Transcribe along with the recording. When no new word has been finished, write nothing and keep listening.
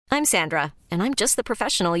I'm Sandra, and I'm just the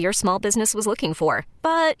professional your small business was looking for.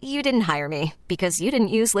 But you didn't hire me because you didn't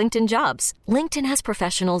use LinkedIn Jobs. LinkedIn has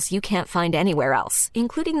professionals you can't find anywhere else,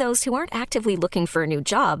 including those who aren't actively looking for a new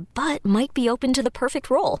job, but might be open to the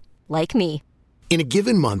perfect role, like me. In a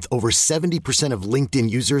given month, over 70% of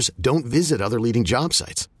LinkedIn users don't visit other leading job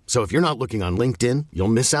sites. So if you're not looking on LinkedIn, you'll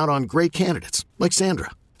miss out on great candidates like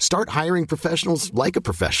Sandra. Start hiring professionals like a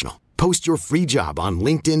professional. Post your free job on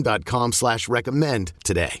linkedin.com/recommend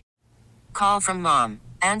today. Call from mom.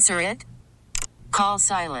 Answer it. Call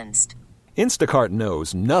silenced. Instacart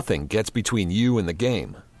knows nothing gets between you and the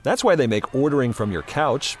game. That's why they make ordering from your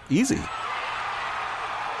couch easy.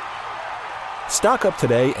 Stock up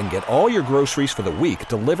today and get all your groceries for the week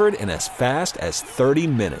delivered in as fast as 30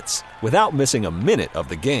 minutes without missing a minute of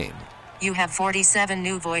the game. You have 47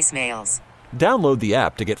 new voicemails. Download the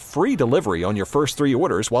app to get free delivery on your first 3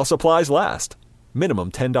 orders while supplies last.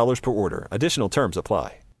 Minimum $10 per order. Additional terms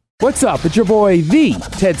apply. What's up? It's your boy, The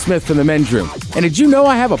Ted Smith from The Men's Room. And did you know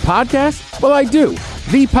I have a podcast? Well, I do.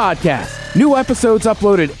 The Podcast. New episodes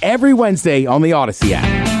uploaded every Wednesday on the Odyssey app.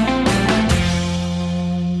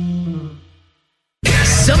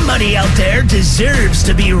 Somebody out there deserves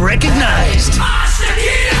to be recognized.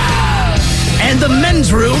 And The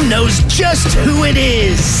Men's Room knows just who it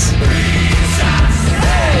is.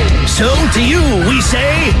 So to you, we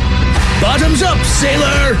say, bottoms up,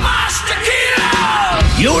 sailor.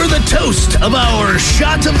 You're the toast of our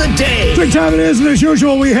shot of the day. Drink time it is, and as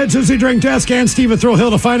usual, we head to the drink desk and Stephen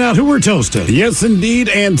Throwhill to find out who we're toasting. Yes, indeed,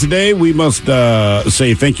 and today we must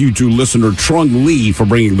say thank you to listener Trung Lee for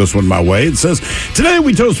bringing this one my way. It says, today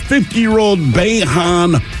we toast 50-year-old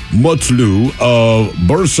Beyhan Mutlu of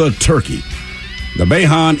Bursa, Turkey. The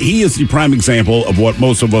Beyhan, he is the prime example of what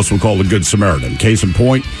most of us would call a good Samaritan. Case in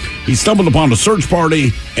point, he stumbled upon a search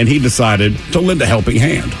party, and he decided to lend a helping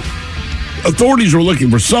hand. Authorities were looking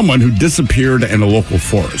for someone who disappeared in a local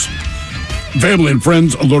forest. Family and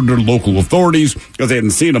friends alerted local authorities because they hadn't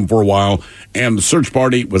seen him for a while, and the search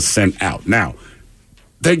party was sent out. Now,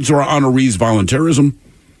 thanks to our honorees' volunteerism,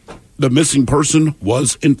 the missing person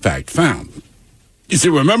was in fact found. You see,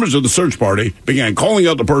 when members of the search party began calling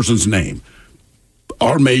out the person's name,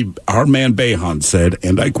 our man Beyhan said,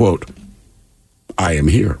 and I quote, "I am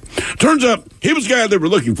here." Turns out he was the guy they were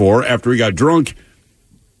looking for after he got drunk.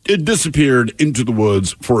 It disappeared into the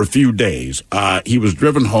woods for a few days. He was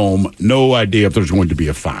driven home, no idea if there's going to be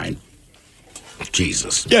a fine.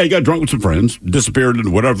 Jesus. Yeah, he got drunk with some friends, disappeared into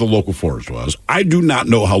whatever the local forest was. I do not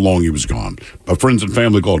know how long he was gone. But friends and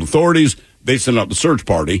family called authorities. They sent out the search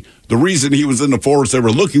party. The reason he was in the forest, they were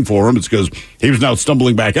looking for him, is because he was now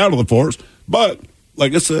stumbling back out of the forest. But,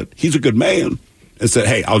 like I said, he's a good man. And said,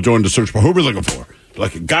 hey, I'll join the search party. Who are we looking for?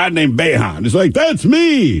 Like a guy named Beyhan. He's like, that's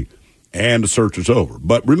me. And the search is over.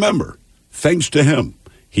 But remember, thanks to him,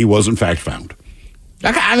 he was in fact found.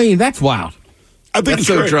 I mean, that's wild. I think that's it's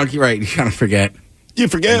so great. drunk, you're right. You kind of forget. You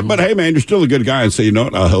forget, but hey, man, you're still a good guy and say, you know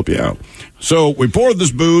what, I'll help you out. So we pour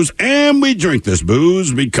this booze and we drink this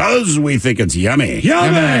booze because we think it's yummy.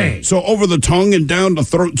 Yummy! So over the tongue and down the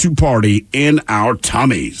throat to party in our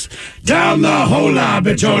tummies. Down the hola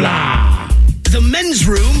bichola. The Men's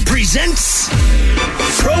Room presents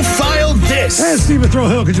Profile This. And Stephen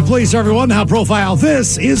Throwhill, could you please tell everyone how Profile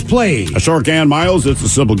This is played? A short and Miles, it's a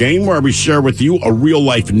simple game where we share with you a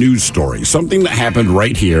real-life news story, something that happened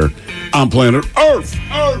right here on planet Earth.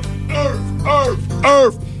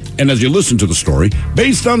 Earth. And as you listen to the story,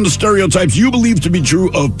 based on the stereotypes you believe to be true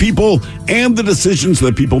of people and the decisions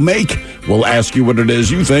that people make, we'll ask you what it is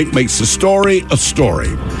you think makes a story a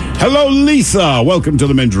story. Hello, Lisa. Welcome to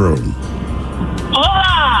the Men's Room.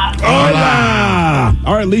 Hola! Hola!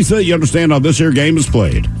 All right, Lisa, you understand how this here game is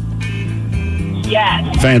played?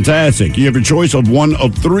 Yes. Fantastic. You have your choice of one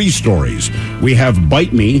of 3 stories. We have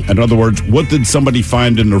Bite Me. In other words, what did somebody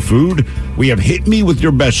find in their food? We have Hit Me with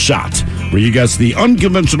Your Best Shot, where you guess the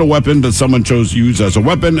unconventional weapon that someone chose to use as a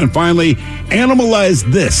weapon. And finally, Animalize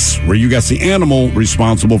This, where you guess the animal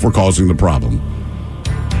responsible for causing the problem.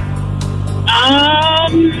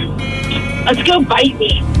 Let's go Bite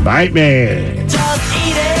Me. Bite Me. Just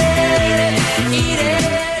eat it.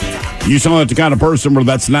 You sound like the kind of person where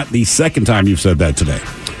that's not the second time you've said that today.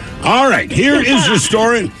 All right, here is your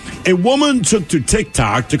story. A woman took to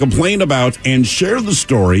TikTok to complain about and share the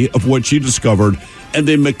story of what she discovered in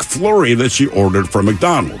the McFlurry that she ordered from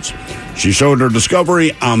McDonald's. She showed her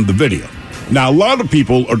discovery on the video. Now, a lot of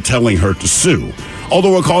people are telling her to sue.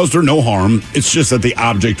 Although it caused her no harm, it's just that the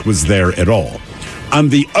object was there at all. On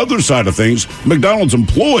the other side of things, McDonald's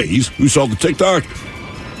employees who saw the TikTok,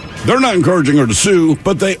 they're not encouraging her to sue,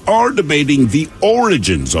 but they are debating the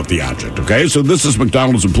origins of the object, okay? So this is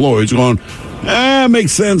McDonald's employees going,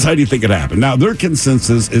 Makes sense. How do you think it happened? Now, their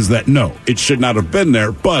consensus is that no, it should not have been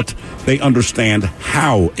there, but they understand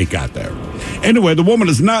how it got there. Anyway, the woman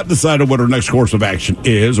has not decided what her next course of action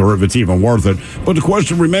is or if it's even worth it, but the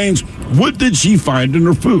question remains, what did she find in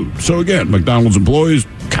her food? So again, McDonald's employees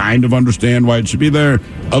kind of understand why it should be there.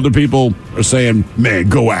 Other people are saying, man,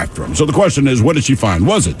 go after them. So the question is, what did she find?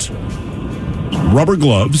 Was it rubber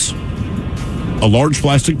gloves, a large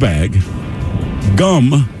plastic bag,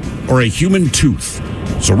 gum, or a human tooth?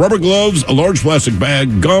 So rubber gloves, a large plastic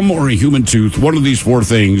bag, gum, or a human tooth. One of these four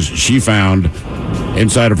things she found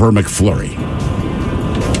inside of her McFlurry.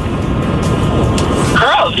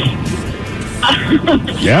 Gross.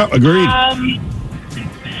 Yeah, agreed.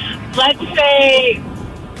 Let's say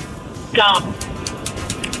gum.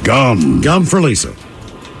 Gum for Lisa.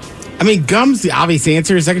 I mean, gum's the obvious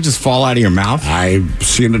answer. Is that could just fall out of your mouth I've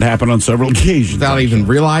seen it happen on several occasions. without even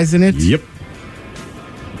realizing it? Yep.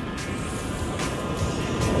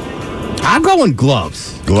 I'm going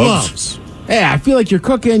gloves. Gloves. Yeah, I feel like you're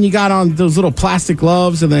cooking. You got on those little plastic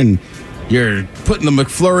gloves, and then you're putting the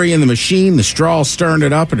McFlurry in the machine. The straw's stirring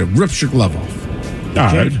it up, and it rips your glove off.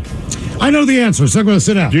 All right. I know the answer, so I'm going to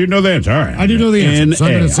sit down. Do you know the answer? All right. I do know the answer, so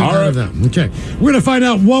I'm going to sit down with them. Okay. We're going to find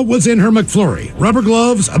out what was in her McFlurry. Rubber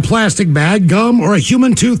gloves, a plastic bag, gum, or a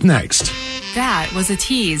human tooth next. That was a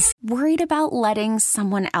tease. Worried about letting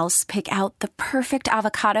someone else pick out the perfect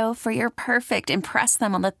avocado for your perfect impress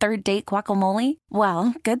them on the third date guacamole?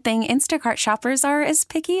 Well, good thing Instacart shoppers are as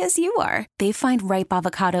picky as you are. They find ripe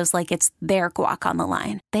avocados like it's their guac on the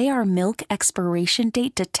line. They are milk expiration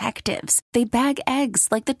date detectives. They bag eggs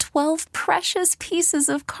like the 12 precious pieces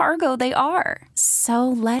of cargo they are. So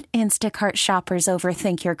let Instacart shoppers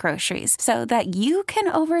overthink your groceries so that you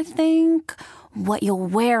can overthink what you'll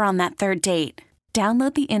wear on that third date.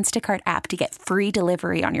 Download the Instacart app to get free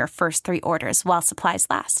delivery on your first 3 orders while supplies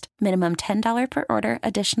last. Minimum $10 per order.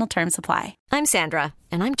 Additional terms apply. I'm Sandra,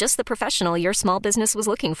 and I'm just the professional your small business was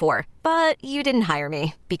looking for. But you didn't hire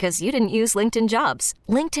me because you didn't use LinkedIn Jobs.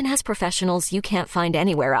 LinkedIn has professionals you can't find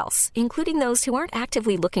anywhere else, including those who aren't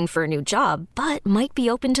actively looking for a new job, but might be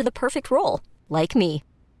open to the perfect role, like me.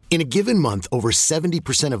 In a given month, over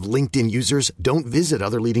 70% of LinkedIn users don't visit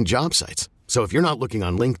other leading job sites. So if you're not looking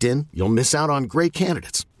on LinkedIn, you'll miss out on great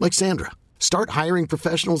candidates like Sandra. Start hiring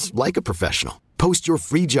professionals like a professional. Post your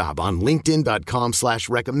free job on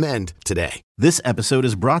linkedin.com/recommend today. This episode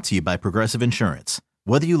is brought to you by Progressive Insurance.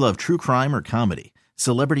 Whether you love true crime or comedy,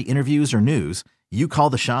 celebrity interviews or news, you call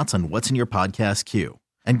the shots on what's in your podcast queue.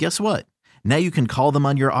 And guess what? Now you can call them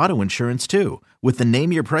on your auto insurance too with the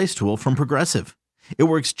Name Your Price tool from Progressive. It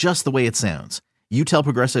works just the way it sounds. You tell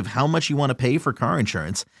Progressive how much you want to pay for car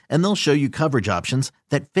insurance, and they'll show you coverage options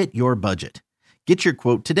that fit your budget. Get your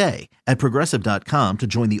quote today at Progressive.com to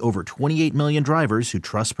join the over 28 million drivers who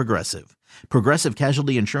trust Progressive. Progressive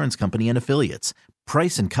Casualty Insurance Company and Affiliates.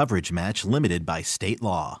 Price and coverage match limited by state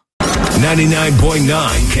law. 99.9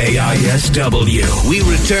 KISW. We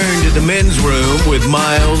return to the men's room with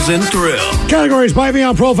Miles and Thrill. Categories by me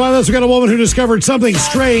on Profile This. We got a woman who discovered something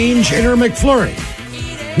strange in her McFlurry.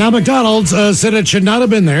 Now, McDonald's said it should not have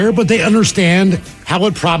been there, but they understand how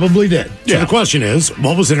it probably did. So the question is,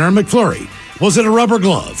 what was in her McFlurry? Was it a rubber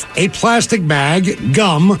glove, a plastic bag,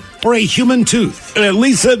 gum, or a human tooth? And at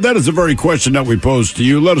least that is the very question that we posed to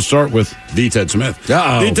you. Let us start with V. Ted Smith.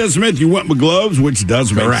 V. Ted Smith, you went with gloves, which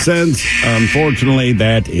does make sense. Unfortunately,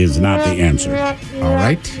 that is not the answer. All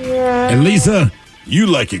right. And Lisa, you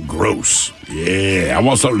like it gross. Yeah, I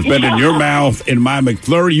want something that's been in your mouth in my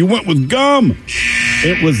McFlurry. You went with gum.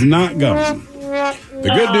 It was not gum.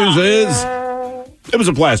 The good news is it was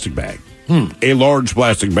a plastic bag. A large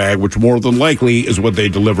plastic bag, which more than likely is what they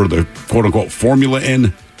deliver the quote-unquote formula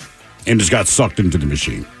in, and just got sucked into the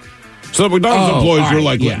machine. So the McDonald's employees were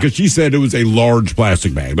like, because she said it was a large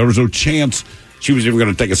plastic bag. There was no chance she was even going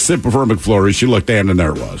to take a sip of her McFlurry. She looked down, and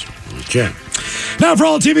there it was. Okay. Now for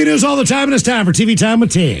all TV news all the time, and it's time for TV Time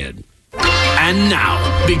with Ted. And now,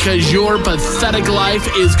 because your pathetic life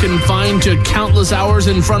is confined to countless hours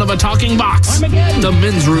in front of a talking box, the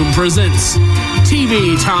Men's Room presents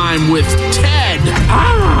TV Time with Ted.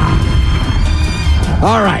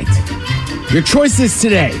 All right. Your choices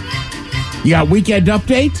today. You got Weekend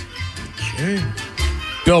Update. Okay.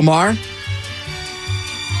 Bill Maher.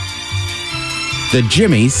 The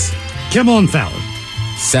Jimmies. Kimmel and Fallon.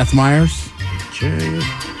 Seth Meyers. Okay.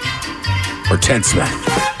 Or Ted Smith.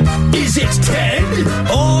 Is it Ted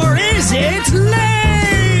or is it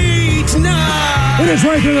late night? It is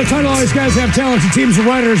right there. The title. All these guys have talented teams of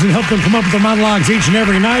writers and help them come up with the monologues each and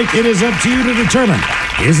every night. It is up to you to determine,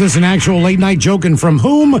 is this an actual late night joke and from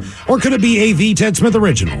whom, or could it be a V. Ted Smith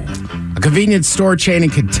original? A convenience store chain in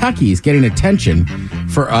Kentucky is getting attention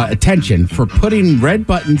for putting red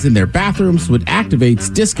buttons in their bathrooms, which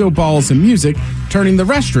activates disco balls and music, turning the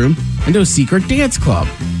restroom into a secret dance club.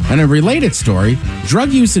 And a related story,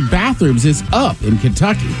 drug use in bathrooms is up in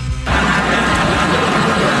Kentucky.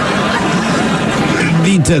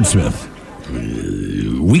 The Ted Smith.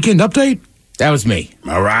 Weekend update? That was me.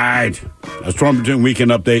 All right. That's Storm between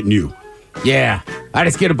Weekend Update and you. Yeah. I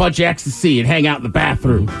just get a bunch of ecstasy and hang out in the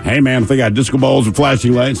bathroom. Hey, man, if they got disco balls and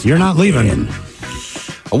flashing lights, you're not leaving.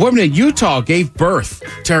 A woman in Utah gave birth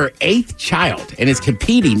to her 8th child and is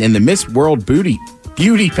competing in the Miss World beauty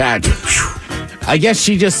pageant. I guess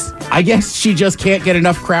she just can't get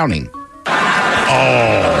enough crowning.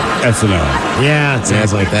 Oh, SNL. Yeah, it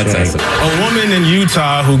sounds like that's SNL. A woman in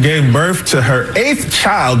Utah who gave birth to her 8th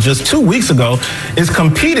child just 2 weeks ago is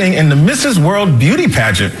competing in the Mrs. World beauty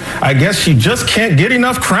pageant. I guess she just can't get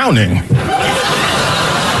enough crowning.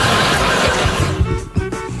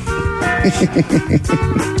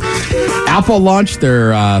 Apple launched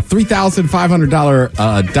their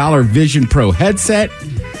 $3,500 Vision Pro headset.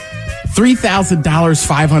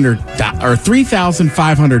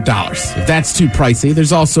 $3,500. If that's too pricey,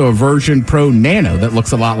 there's also a Version Pro Nano that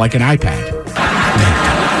looks a lot like an iPad.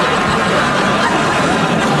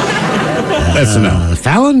 SNL.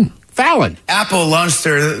 Fallon. Apple launched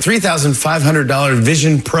their $3,500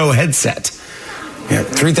 Vision Pro headset. Yeah,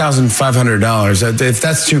 $3,500. If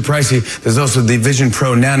that's too pricey, there's also the Vision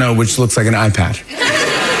Pro Nano, which looks like an iPad.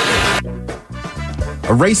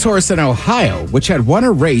 A racehorse in Ohio, which had won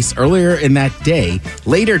a race earlier in that day,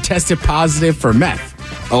 later tested positive for meth.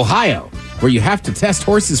 Ohio, where you have to test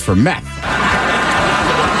horses for meth.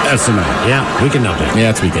 SNL. Yeah, Weekend Update. Yeah,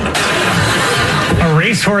 it's Weekend Update. A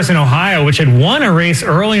racehorse in Ohio, which had won a race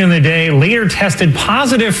early in the day, later tested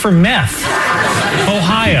positive for meth.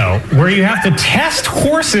 Ohio, where you have to test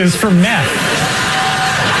horses for meth.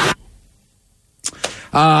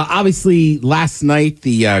 Obviously, last night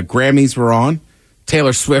the Grammys were on.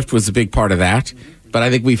 Taylor Swift was a big part of that. But I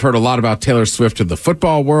think we've heard a lot about Taylor Swift in the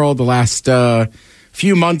football world the last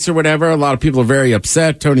few months or whatever. A lot of people are very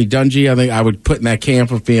upset. Tony Dungy, I think I would put in that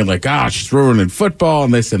camp of being like, she's ruining football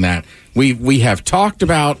and this and that. We have talked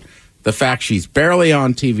about the fact she's barely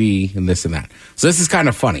on TV and this and that. So this is kind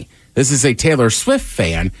of funny. This is a Taylor Swift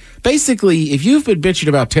fan. Basically, if you've been bitching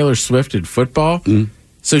about Taylor Swift in football,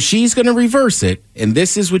 so she's going to reverse it, and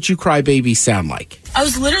this is what you crybabies sound like. I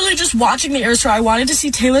was literally just watching the air show. I wanted to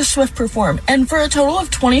see Taylor Swift perform. And for a total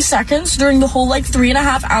of 20 seconds during the whole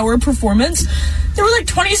 3.5 hour performance, there were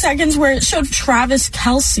 20 seconds where it showed Travis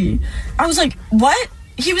Kelce. I was like, what?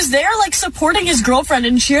 He was there supporting his girlfriend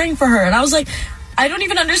and cheering for her. And I was like, I don't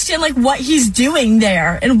even understand what he's doing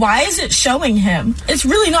there. And why is it showing him? It's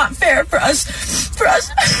really not fair for us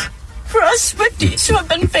Swifties who have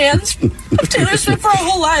been fans of Taylor Swift for our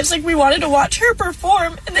whole lives. We wanted to watch her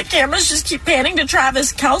perform, and the cameras just keep panning to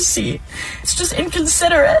Travis Kelce. It's just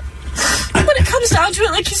inconsiderate. When it comes down to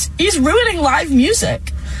it, he's ruining live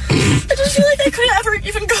music. I just feel like I couldn't ever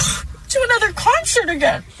even go to another concert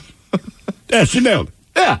again. Yeah, she nailed it.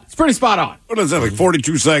 Yeah, it's pretty spot on. What is that,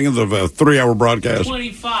 42 seconds of a 3-hour broadcast?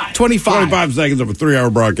 25 seconds of a 3-hour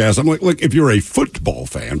broadcast. I'm like, look, if you're a football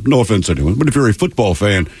fan, no offense to anyone, but if you're a football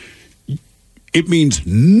fan, it means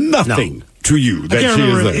nothing to you that she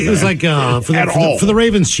is there. It was for the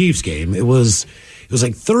Ravens-Chiefs game, it was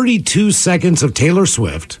 32 seconds of Taylor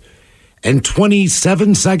Swift and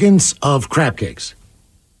 27 seconds of crab cakes.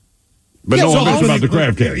 But no one knows about the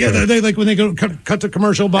crab cake. Yeah, they when they go cut the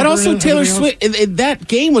commercial bumper. And also Taylor Swift, that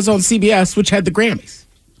game was on CBS, which had the Grammys.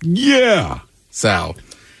 Yeah. So,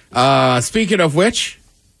 speaking of which,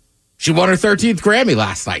 she won her 13th Grammy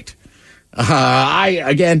last night.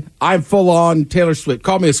 I'm full on Taylor Swift.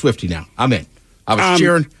 Call me a Swiftie now. I'm in. I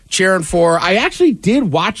was cheering for. I actually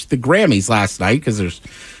did watch the Grammys last night because there's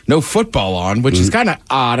no football on, which is kind of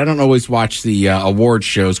odd. I don't always watch the award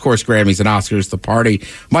shows. Of course, Grammys and Oscars, the party.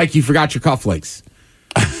 Mike, you forgot your cufflinks.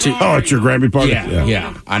 It's your Grammy party?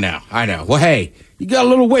 Yeah. I know. Well, hey, you got a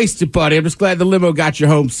little wasted, buddy. I'm just glad the limo got you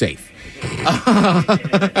home safe.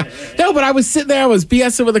 No, but I was sitting there, I was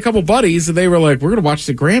BSing with a couple buddies, and they were like, we're going to watch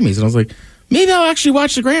the Grammys. And I was like, maybe I'll actually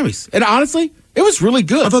watch the Grammys. And honestly, it was really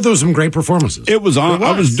good. I thought there was some great performances. It was on.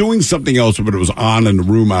 I was doing something else, but it was on in the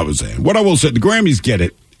room I was in. What I will say, the Grammys get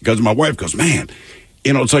it, because my wife goes, man,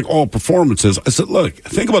 it's like all performances. I said, look,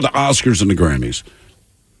 think about the Oscars and the Grammys.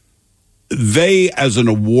 They, as an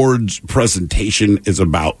awards presentation, is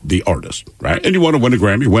about the artist, right? And you want to win a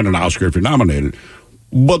Grammy, win an Oscar if you're nominated.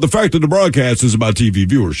 But the fact of the broadcast is about TV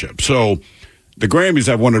viewership. So the Grammys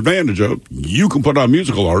have one advantage of you can put on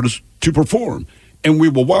musical artists to perform. and we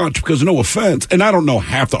will watch because, no offense, and I don't know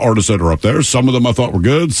half the artists that are up there. Some of them I thought were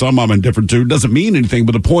good. Some I'm indifferent to. Doesn't mean anything.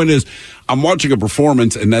 But the point is, I'm watching a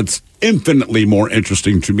performance, and that's infinitely more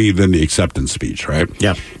interesting to me than the acceptance speech, right?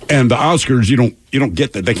 Yeah. And the Oscars, you don't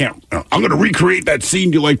get that. They can't. I'm going to recreate that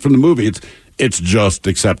scene you like from the movie. It's just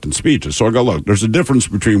acceptance speeches. So I go, look, there's a difference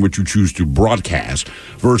between what you choose to broadcast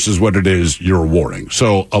versus what it is you're awarding.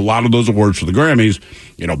 So a lot of those awards for the Grammys,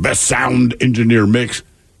 best sound engineer mix.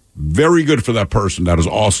 Very good for that person. That is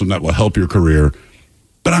awesome. That will help your career.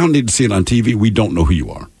 But I don't need to see it on TV. We don't know who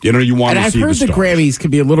you are. You want to see the stars. I've heard the Grammys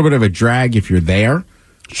can be a little bit of a drag if you're there.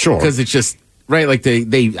 Sure. Because it's just, right, like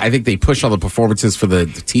I think they push all the performances for the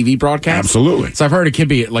TV broadcast. Absolutely. So I've heard it can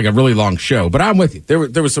be like a really long show. But I'm with you.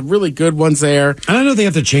 There were some really good ones there. And I know they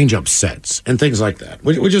have to change up sets and things like that,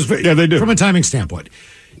 which is they do. From a timing standpoint.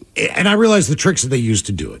 And I realize the tricks that they use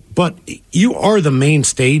to do it. But you are the main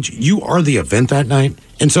stage. You are the event that night.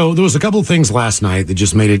 And so there was a couple of things last night that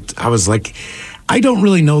just made it, I was like, I don't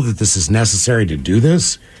really know that this is necessary to do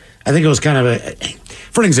this. I think it was kind of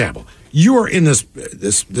for an example, you are in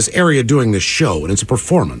this area doing this show, and it's a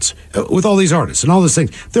performance with all these artists and all these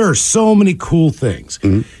things. There are so many cool things.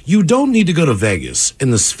 Mm-hmm. You don't need to go to Vegas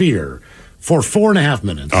in the Sphere for 4.5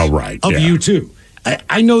 minutes of U2.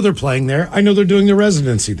 I know they're playing there. I know they're doing their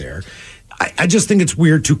residency there. I just think it's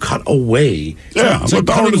weird to cut away. Yeah, but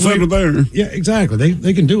the artists over there. Yeah, exactly.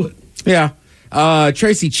 They can do it. Yeah.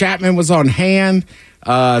 Tracy Chapman was on hand.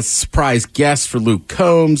 Surprise guest for Luke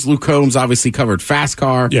Combs. Luke Combs obviously covered Fast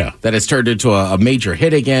Car. Yeah. That has turned into a major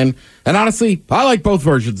hit again. And honestly, I like both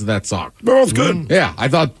versions of that song. They're both good. Yeah, I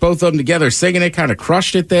thought both of them together singing it kind of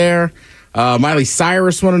crushed it there. Miley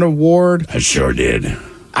Cyrus won an award. I sure did.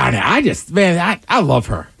 I love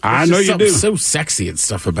her. I know you do. So sexy and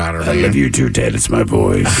stuff about her. I love you too, Ted. It's my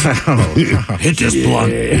voice. Hit this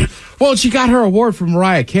blunt. Well, she got her award from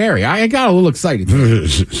Mariah Carey. I got a little excited.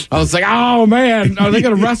 I was like, oh, man, are they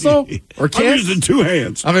going to wrestle or kiss? I'm using two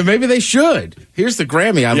hands. I mean, maybe they should. Here's the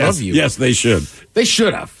Grammy. I love you. Yes, they should. They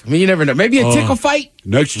should have. I mean, you never know. Maybe a tickle fight?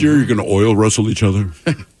 Next year, you're going to oil wrestle each other.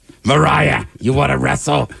 Mariah, you want to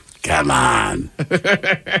wrestle? Come on.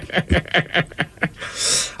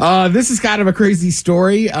 This is kind of a crazy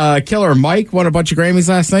story. Killer Mike won a bunch of Grammys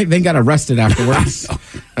last night, then got arrested afterwards.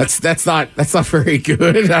 That's not very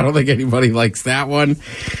good. I don't think anybody likes that one.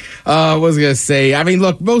 What was I gonna say? I mean,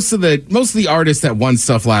 look, most of the artists that won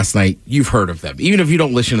stuff last night, you've heard of them, even if you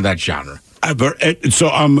don't listen to that genre.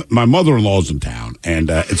 My mother-in-law's in town,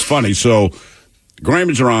 and it's funny. So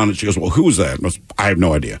Grammys are on, and she goes, "Well, who's that?" I have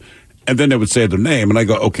no idea. And then they would say their name, and I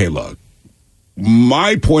go, okay, look,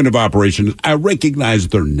 my point of operation is I recognize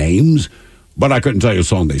their names, but I couldn't tell you a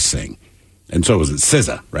song they sing. And so it was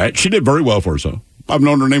SZA, right? She did very well for herself. I've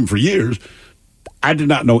known her name for years. I did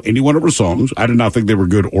not know any one of her songs. I did not think they were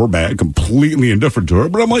good or bad, completely indifferent to her.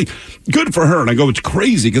 But I'm like, good for her. And I go, it's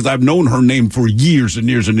crazy because I've known her name for years and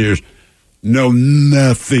years and years. Know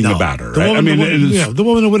nothing about her. Right? The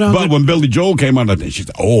woman that went out. But when Billy Joel came on, she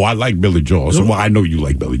said, "Oh, I like Billy Joel." I said, "Well, I know you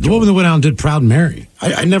like Billy Joel." The woman that went out and did "Proud Mary."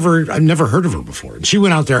 I've never heard of her before. And she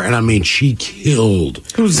went out there, and I mean, she killed.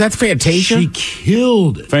 Who's that? Fantasia. She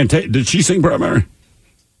killed. Did she sing "Proud Mary"?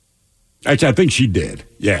 Actually, I think she did.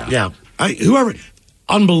 Yeah. Yeah.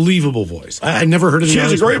 Unbelievable voice. I never heard of her. She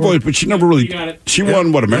has a great voice, but she never really. She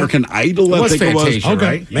won American Idol, I think it was. Okay,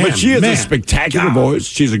 right? But she has a spectacular voice.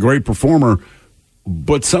 She's a great performer.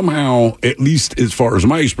 But somehow, at least as far as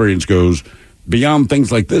my experience goes, beyond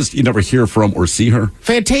things like this, you never hear from or see her.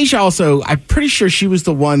 Fantasia also, I'm pretty sure she was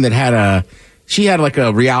the one that had like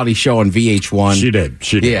a reality show on VH1.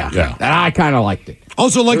 She did. Yeah. And I kind of liked it.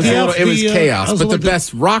 Also, like it was chaos, but the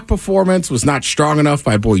best rock performance was Not Strong Enough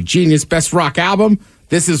by Boy Genius. Best rock album,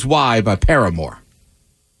 This Is Why by Paramore.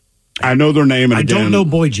 I know their name. And I don't know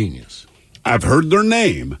Boy Genius. I've heard their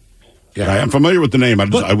name. Yeah, I'm familiar with the name. I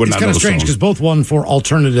would not know the song. It's kind of strange because both won for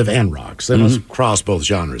alternative and rock. So they must cross both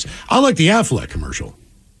genres. I like the Affleck commercial.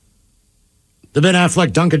 The Ben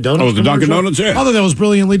Affleck Dunkin' Donuts. Oh, the Dunkin' Donuts, yeah. I thought that was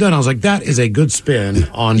brilliantly done. I was like, that is a good spin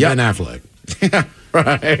on Ben Affleck. Yeah,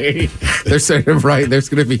 right. They're sort of right. There's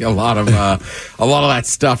going to be a lot of that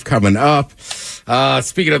stuff coming up.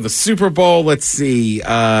 Speaking of the Super Bowl, let's see.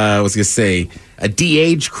 I was going to say a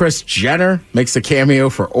de-aged Kris Jenner makes a cameo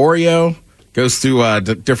for Oreo. Goes through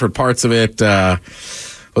different parts of it.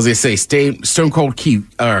 Was going to say Stone Cold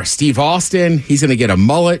Steve Austin. He's going to get a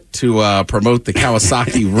mullet to promote the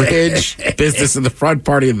Kawasaki Ridge. Business in the front,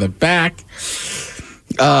 party in the back.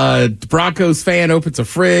 Broncos fan opens a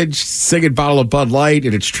fridge, singing bottle of Bud Light,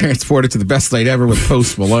 and it's transported to the best night ever with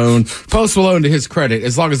Post Malone. Post Malone, to his credit,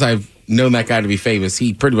 as long as I've known that guy to be famous,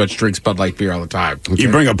 he pretty much drinks Bud Light beer all the time. Okay.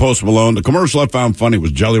 You bring up Post Malone. The commercial I found funny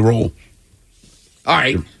was Jelly Roll. All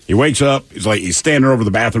right. He wakes up. He's standing over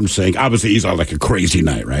the bathroom sink. Obviously, he's on like a crazy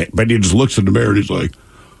night, right? But he just looks in the mirror and he's like,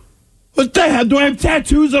 "What the hell? Do I have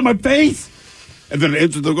tattoos on my face?" And then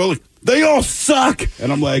instantly go like, "They all suck."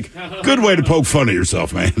 And I'm like, good way to poke fun at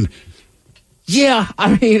yourself, man. Yeah,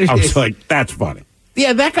 I mean, I was like, that's funny.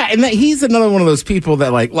 Yeah, that guy, and he's another one of those people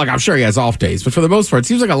that like, I'm sure he has off days, but for the most part, it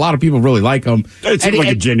seems like a lot of people really like him. It seems like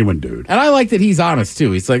a genuine dude. And I like that he's honest,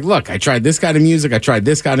 too. He's like, look, I tried this kind of music,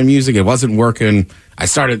 it wasn't working. I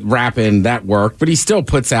started rapping, that worked, but he still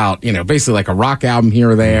puts out, basically like a rock album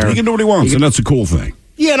here or there. He can do what he wants, and that's a cool thing.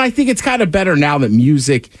 Yeah, and I think it's kind of better now that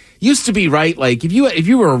music used to be, right? Like, if you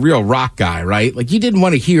were a real rock guy, right? Like, you didn't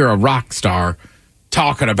want to hear a rock star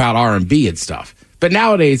talking about R&B and stuff. But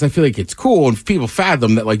nowadays, I feel like it's cool, and people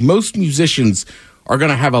fathom that, like, most musicians are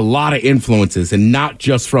going to have a lot of influences, and not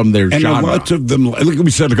just from their genre. And lots of them, like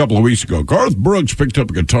we said a couple of weeks ago, Garth Brooks picked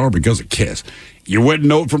up a guitar because of Kiss. You wouldn't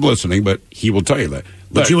know it from listening, but he will tell you that.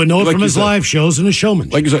 But you would know it from his live shows and his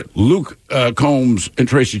showmanship. Like you said, Luke Combs and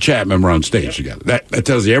Tracy Chapman were on stage together. That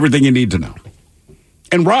tells you everything you need to know.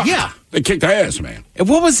 And rock. Yeah. They kicked ass, man. And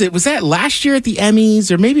what was it? Was that last year at the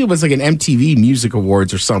Emmys? Or maybe it was like an MTV Music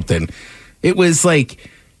Awards or something. It was like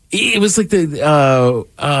the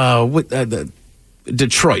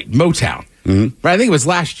Detroit, Motown. Mm-hmm. Right? I think it was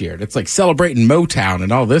last year. It's like celebrating Motown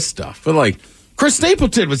and all this stuff. But like, Chris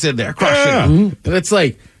Stapleton was in there crushing it. Mm-hmm. And it's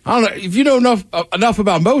like, I don't know, if you know enough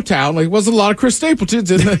about Motown, like, wasn't a lot of Chris Stapletons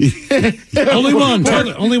in there. only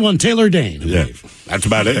one, Taylor Dane. Yeah, that's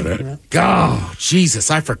about it. Right? Oh, Jesus,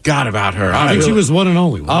 I forgot about her. I think she was one and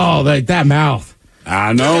only one. Oh, that mouth.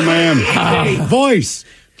 I know, man. Voice.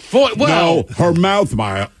 No, her mouth,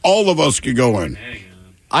 Maya. All of us could go in.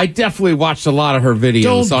 I definitely watched a lot of her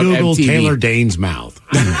videos Don't on Google MTV. Taylor Dane's mouth.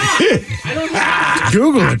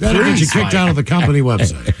 Google it. That'll get you kicked out of the company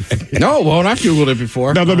website. No, won't. I've Googled it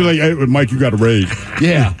before. No, they'll be like, "Hey, Mike, you got a raise."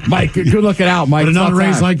 Yeah, Mike, good looking out, Mike. But another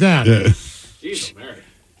raise like that. Yeah. Jeez, Mary.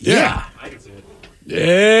 Yeah. I can see it.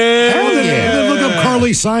 Yeah. Look up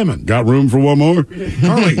Carly Simon. Got room for one more?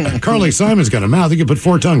 Carly Simon's got a mouth. You can put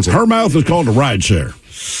 4 tongues in. Her mouth is called a ride share.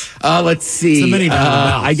 Let's see.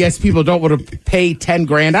 I guess people don't want to pay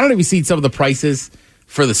 $10,000. I don't know if you've seen some of the prices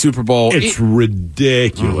for the Super Bowl. It's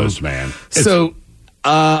ridiculous, man. So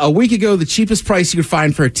a week ago, the cheapest price you could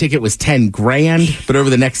find for a ticket was $10,000, but over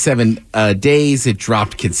the next 7 days, it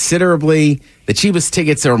dropped considerably. The cheapest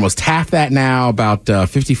tickets are almost half that now, about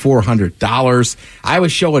 $5,400. I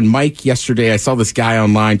was showing Mike yesterday. I saw this guy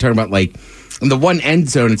online talking about, like, in the one end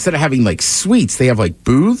zone, instead of having like suites, they have like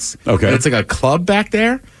booths. Okay, and it's like a club back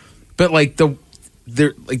there, but like the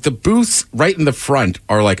booths right in the front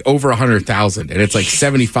are like over 100,000, and it's like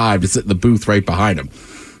 75 to sit in the booth right behind them.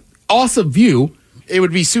 Awesome view. It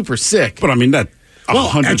would be super sick. But I mean that.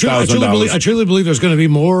 $100,000. I truly believe there's going to be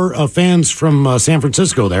more fans from San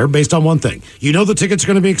Francisco there based on one thing. You know the tickets are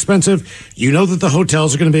going to be expensive. You know that the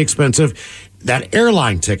hotels are going to be expensive. That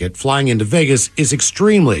airline ticket flying into Vegas is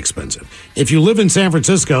extremely expensive. If you live in San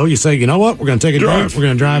Francisco, you say, you know what, we're going to take a drive. We're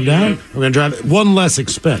going to drive down. We're going to drive one less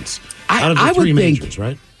expense out of the three majors,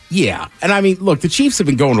 right? Yeah. And I mean, look, the Chiefs have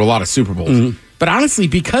been going to a lot of Super Bowls. But honestly,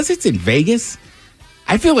 because it's in Vegas,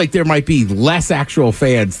 I feel like there might be less actual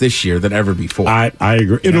fans this year than ever before. I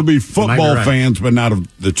agree. It'll be football fans, but not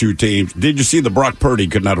of the two teams. Did you see the Brock Purdy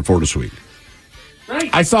could not afford a suite? Right.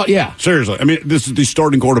 I saw, yeah. Seriously. I mean, this is the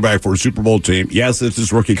starting quarterback for a Super Bowl team. Yes, it's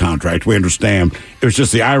his rookie contract. We understand. It was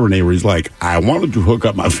just the irony where he's like, I wanted to hook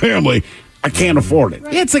up my family. I can't afford it.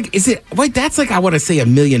 Yeah, it's like, that's like, I want to say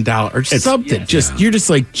 $1 million or something. You're just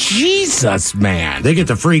like, Jesus, man. They get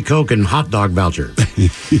the free Coke and hot dog voucher.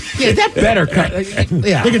 Yeah, that better cut.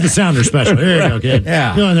 Yeah. They get the Sounder special. Here you go, kid.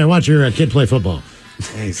 Yeah. Go in there, watch your kid play football.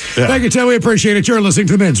 Nice. Yeah. Thank you, Tim. We appreciate it. You're listening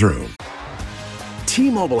to The Men's Room.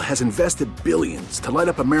 T-Mobile has invested billions to light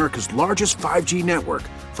up America's largest 5G network,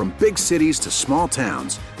 from big cities to small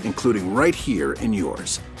towns, including right here in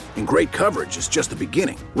yours. And great coverage is just the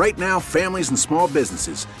beginning. Right now, families and small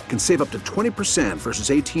businesses can save up to 20%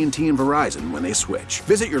 versus AT&T and Verizon when they switch.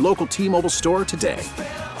 Visit your local T-Mobile store today.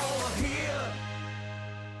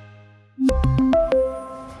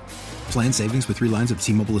 Plan savings with 3 lines of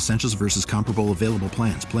T-Mobile Essentials versus comparable available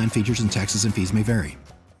plans. Plan features and taxes and fees may vary.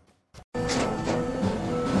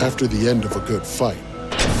 After the end of a good fight,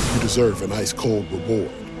 you deserve an ice-cold reward.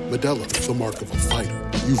 Modelo is the mark of a fighter.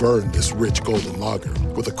 You've earned this rich golden lager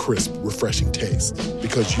with a crisp, refreshing taste.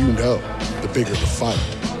 Because you know, the bigger the fight,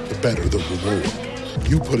 the better the reward.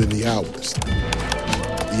 You put in the hours,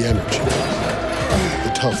 the energy,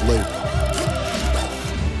 the tough labor.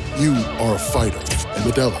 You are a fighter, and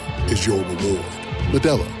Modelo is your reward.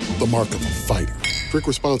 Modelo, the mark of a fighter. Drink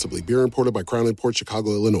responsibly. Beer imported by Crown Imports, Chicago,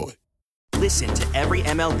 Illinois. Listen to every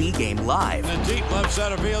MLB game live. In the deep left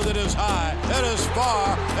center field, it is high, it is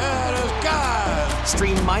far, it is gone.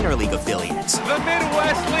 Stream minor league affiliates. The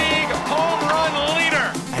Midwest League home run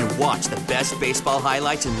leader. And watch the best baseball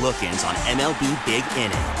highlights and look-ins on MLB Big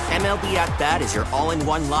Inning. MLB At Bat is your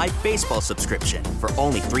all-in-one live baseball subscription for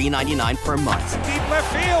only $3.99 per month. Deep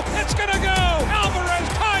left field, it's gonna go. Alvarez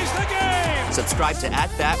ties the game. Subscribe to At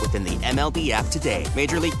Bat within the MLB app today.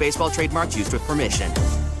 Major League Baseball trademarks used with permission.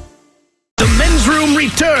 The Men's Room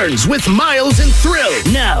returns with Miles and Thrill.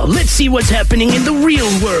 Now, let's see what's happening in the real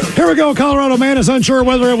world. Here we go. Colorado man is unsure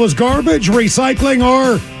whether it was garbage, recycling,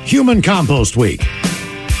 or human compost week.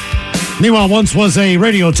 Meanwhile, once was a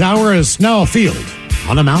radio tower is now a field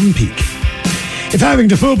on a mountain peak. If having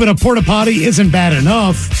to poop in a porta potty isn't bad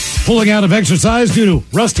enough, pulling out of exercise due to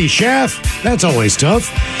rusty shaft, that's always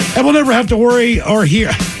tough. And we'll never have to worry we're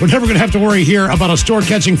never going to have to worry here about a store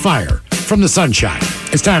catching fire from the sunshine.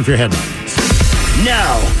 It's time for your headlines.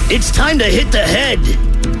 Now, it's time to hit the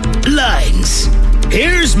headlines.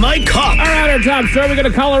 Here's my cop. All right, our top story. We go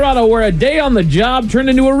to Colorado, where a day on the job turned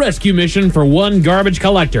into a rescue mission for one garbage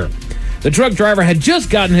collector. The truck driver had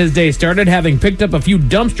just gotten his day started, having picked up a few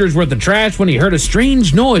dumpsters worth of trash when he heard a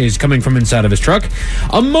strange noise coming from inside of his truck,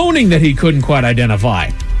 a moaning that he couldn't quite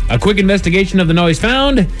identify. A quick investigation of the noise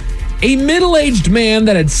found a middle-aged man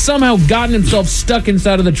that had somehow gotten himself stuck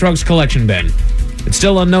inside of the truck's collection bin. It's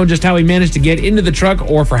still unknown just how he managed to get into the truck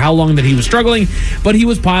or for how long that he was struggling, but he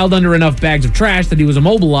was piled under enough bags of trash that he was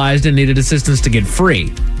immobilized and needed assistance to get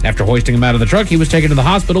free. After hoisting him out of the truck, he was taken to the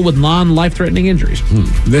hospital with non-life-threatening injuries.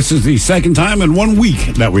 This is the second time in 1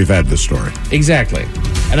 week that we've had this story. Exactly.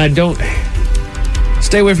 And I don't...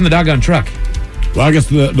 Stay away from the doggone truck. Well, I guess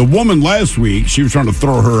the woman last week, she was trying to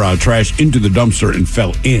throw her trash into the dumpster and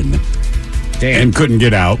fell in. Damn. And couldn't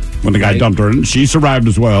get out when the guy dumped her in. She survived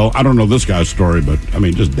as well. I don't know this guy's story, but, I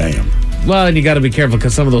mean, just damn. Well, and you got to be careful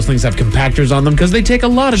because some of those things have compactors on them because they take a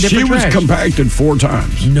lot of different trash. She was compacted 4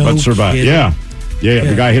 times, but survived. Kidding. Yeah,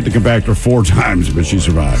 the guy hit the compactor 4 times, but she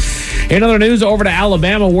survived. In other news, over to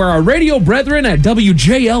Alabama, where our radio brethren at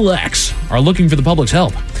WJLX are looking for the public's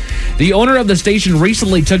help. The owner of the station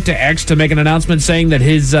recently took to X to make an announcement saying that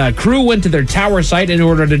his crew went to their tower site in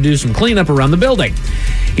order to do some cleanup around the building.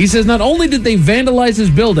 He says not only did they vandalize his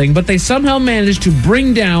building, but they somehow managed to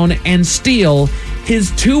bring down and steal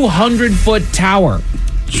his 200-foot tower.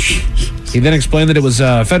 He then explained that it was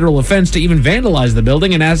a federal offense to even vandalize the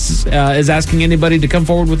building and is asking anybody to come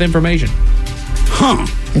forward with information. Huh.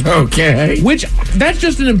 Okay. Which, that's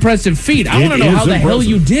just an impressive feat. I want to know how the hell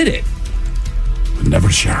you did it. Never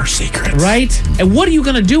share our secrets. Right? And what are you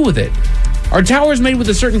going to do with it? Are towers made with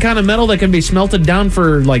a certain kind of metal that can be smelted down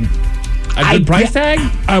for, like, a good price tag?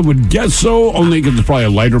 I would guess so, only because it's probably a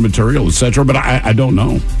lighter material, etc., but I don't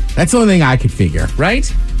know. That's the only thing I could figure. Right?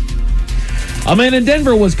 A man in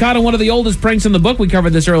Denver was caught in one of the oldest pranks in the book. We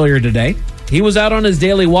covered this earlier today. He was out on his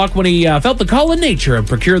daily walk when he felt the call of nature and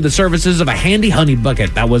procured the services of a handy honey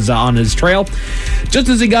bucket that was on his trail. Just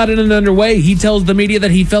as he got in and underway, he tells the media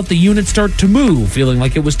that he felt the unit start to move, feeling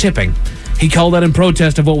like it was tipping. He called out in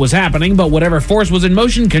protest of what was happening, but whatever force was in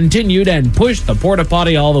motion continued and pushed the porta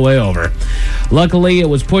potty all the way over. Luckily, it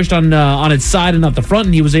was pushed on its side and not the front,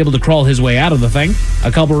 and he was able to crawl his way out of the thing.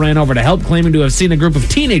 A couple ran over to help, claiming to have seen a group of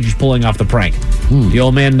teenagers pulling off the prank. The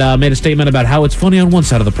old man made a statement about how it's funny on one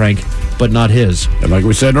side of the prank, but not his. And like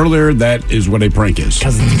we said earlier, that is what a prank is.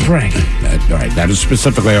 Because it's a prank. That is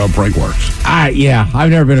specifically how a prank works. Yeah, I've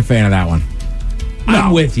never been a fan of that one.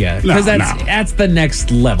 I'm with you. Because that's the next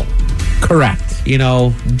level. Correct. You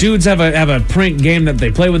know, dudes have a prank game that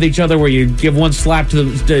they play with each other where you give one slap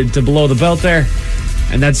to below the belt there,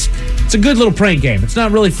 and it's a good little prank game. It's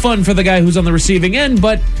not really fun for the guy who's on the receiving end,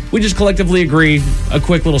 but we just collectively agree a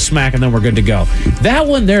quick little smack and then we're good to go. That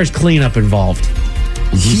one, there's cleanup involved.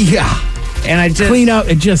 Yeah. And clean up.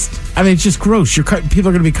 It's just gross. People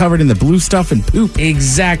are going to be covered in the blue stuff and poop.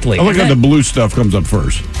 Exactly. I like how the blue stuff comes up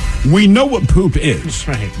first. We know what poop is.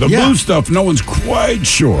 Right. The blue stuff, no one's quite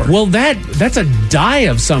sure. Well, that's a dye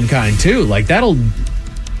of some kind too. Like that'll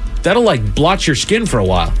like blotch your skin for a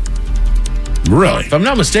while. Really? If I'm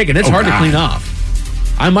not mistaken, it's hard to clean off.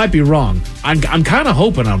 I might be wrong. I'm kind of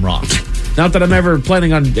hoping I'm wrong. Not that I'm ever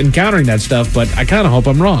planning on encountering that stuff, but I kind of hope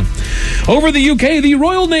I'm wrong. Over the UK, the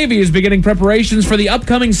Royal Navy is beginning preparations for the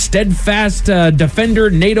upcoming Steadfast Defender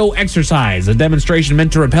NATO exercise, a demonstration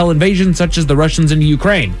meant to repel invasions such as the Russians into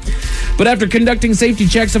Ukraine. But after conducting safety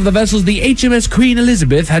checks of the vessels, the HMS Queen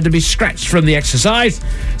Elizabeth had to be scratched from the exercise,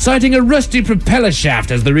 citing a rusty propeller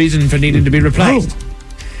shaft as the reason for needing to be replaced.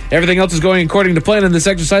 Everything else is going according to plan in this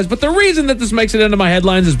exercise, but the reason that this makes it into my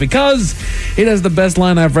headlines is because it has the best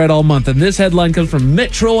line I've read all month. And this headline comes from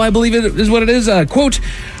Metro, I believe it is what it is. Quote,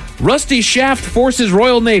 Rusty Shaft forces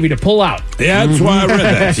Royal Navy to pull out. Yeah, that's why I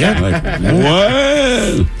read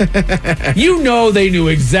that. What? You know they knew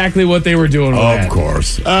exactly what they were doing with that.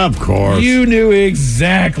 Of course. You knew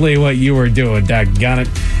exactly what you were doing, doggone it.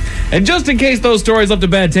 And just in case those stories left a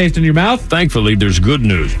bad taste in your mouth, thankfully there's good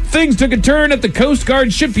news. Things took a turn at the Coast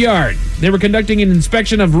Guard shipyard. They were conducting an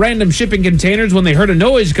inspection of random shipping containers when they heard a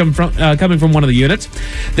noise coming from one of the units.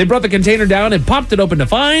 They brought the container down and popped it open to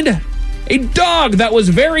find a dog that was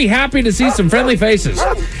very happy to see some friendly faces.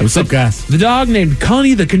 What's up, guys? The dog, named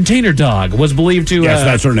Connie the Container Dog, was believed to yes,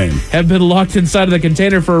 that's her name. Have been locked inside of the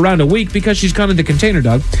container for around a week because she's Connie the Container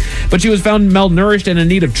Dog. But she was found malnourished and in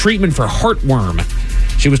need of treatment for heartworm.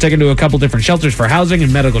 She was taken to a couple different shelters for housing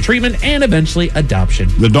and medical treatment and eventually adoption.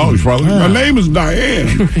 The dog's probably, my name is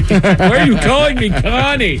Diane. Why are you calling me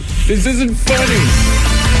Connie? This isn't funny.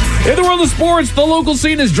 In the world of sports, the local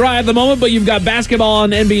scene is dry at the moment, but you've got basketball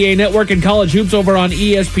on NBA Network and college hoops over on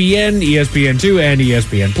ESPN, ESPN2, and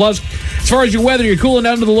ESPN+. As far as your weather, you're cooling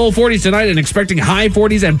down to the low 40s tonight and expecting high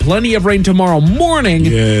 40s and plenty of rain tomorrow morning,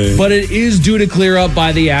 but it is due to clear up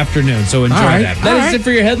by the afternoon, so enjoy that. That is it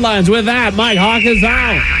for your headlines. With that, Mike Hawk is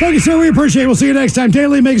out. Thank you, sir. We appreciate it. We'll see you next time.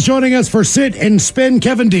 Daily Mix joining us for Sit and Spin.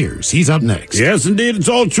 Kevin Deers. He's up next. Yes, indeed. It's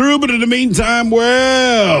all true, but in the meantime,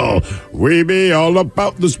 well, we be all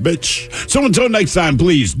about this bitch. So until next time,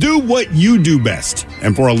 please do what you do best.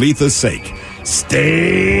 And for Aletha's sake, stay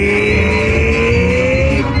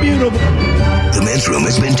beautiful. The Men's Room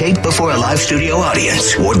has been taped before a live studio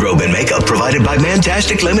audience. Wardrobe and makeup provided by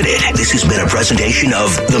Mantastic Limited. This has been a presentation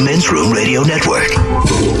of the Men's Room Radio Network.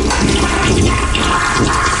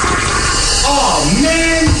 Oh,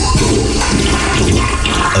 man!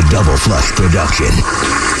 A Double Flush production.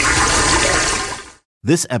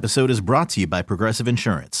 This episode is brought to you by Progressive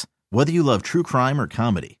Insurance. Whether you love true crime or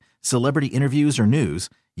comedy, celebrity interviews or news,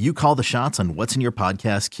 you call the shots on what's in your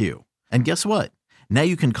podcast queue. And guess what? Now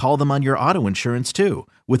you can call them on your auto insurance too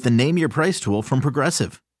with the Name Your Price tool from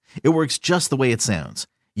Progressive. It works just the way it sounds.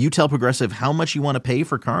 You tell Progressive how much you want to pay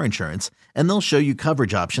for car insurance, and they'll show you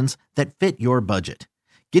coverage options that fit your budget.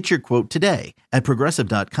 Get your quote today at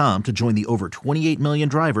Progressive.com to join the over 28 million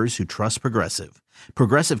drivers who trust Progressive.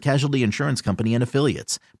 Progressive Casualty Insurance Company and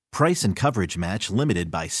Affiliates. Price and coverage match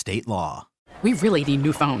limited by state law. We really need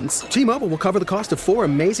new phones. T-Mobile will cover the cost of 4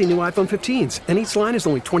 amazing new iPhone 15s, and each line is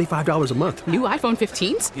only $25 a month. New iPhone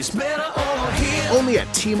 15s? It's better over here. Only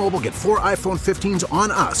at T-Mobile, get 4 iPhone 15s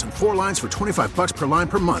on us and 4 lines for $25 per line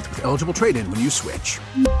per month with eligible trade-in when you switch.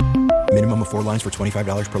 Minimum of 4 lines for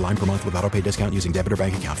 $25 per line per month with autopay discount using debit or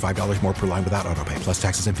bank account. $5 more per line without autopay, plus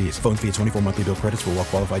taxes and fees. Phone fee at 24 monthly bill credits for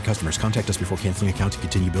well-qualified customers. Contact us before canceling account to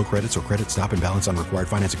continue bill credits or credit stop and balance on required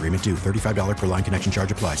finance agreement due. $35 per line connection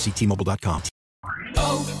charge applies. See T-Mobile.com.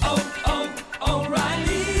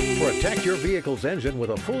 O'Reilly. Protect your vehicle's engine with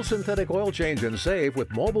a full synthetic oil change and save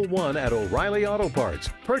with Mobile One at O'Reilly Auto Parts.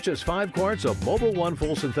 Purchase 5 quarts of Mobile One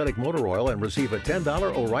full synthetic motor oil and receive a $10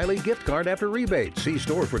 O'Reilly gift card after rebate. See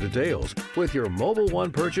store for details. With your Mobile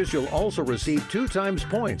One purchase, you'll also receive 2 times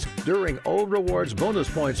points during O Rewards Bonus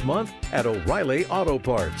Points Month at O'Reilly Auto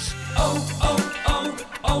Parts.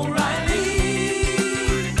 O'Reilly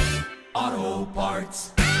Auto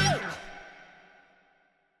Parts.